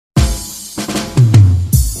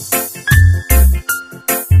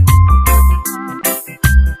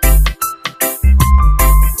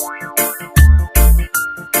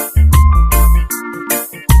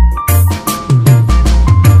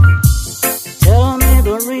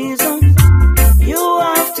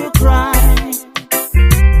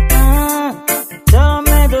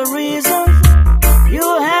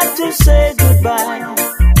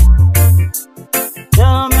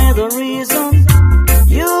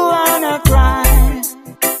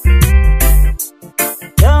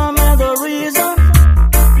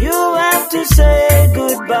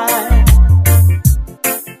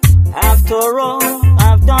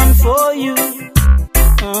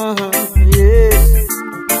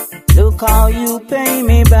Look how you pay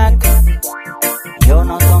me back. You're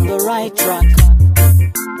not on the right track.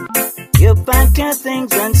 You packed your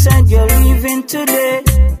things and said you're leaving today.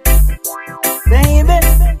 Baby,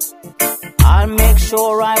 I'll make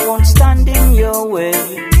sure I won't stand in your way.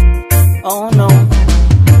 Oh no,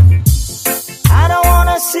 I don't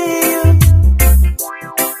wanna see you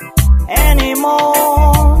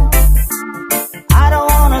anymore. I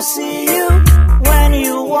don't wanna see you when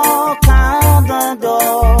you walk out the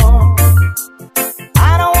door.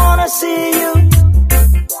 I don't wanna see you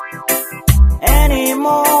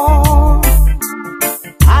anymore.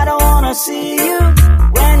 I don't wanna see you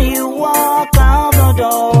when you walk out the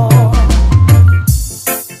door.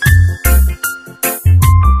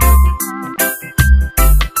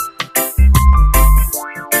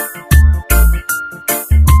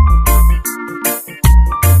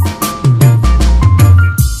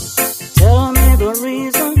 Tell me the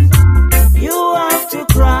reason you have to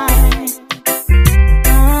cry.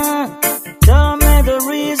 Tell me the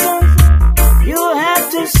reason you have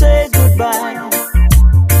to say goodbye.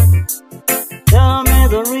 Tell me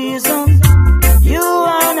the reason you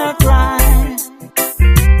wanna cry.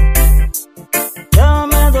 Tell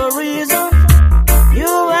me the reason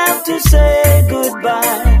you have to say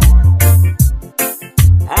goodbye.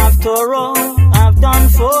 After all I've done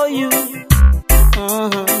for you,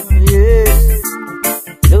 yeah.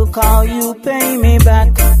 Look how you pay me back.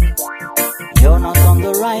 You're not on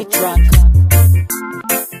the right track.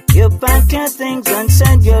 You packed your things and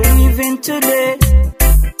said you're leaving today.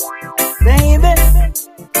 Baby,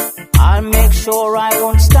 I'll make sure I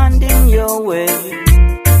won't stand in your way.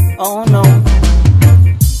 Oh no,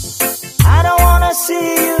 I don't wanna see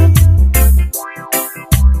you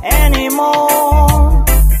anymore.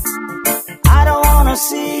 I don't wanna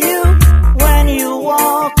see you when you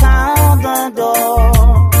walk out the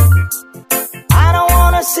door. I don't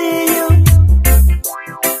wanna see you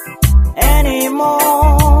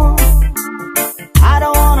anymore. I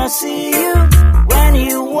don't wanna see you when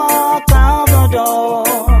you walk out the door.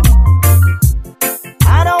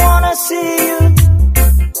 I don't wanna see you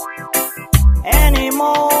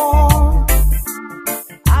anymore.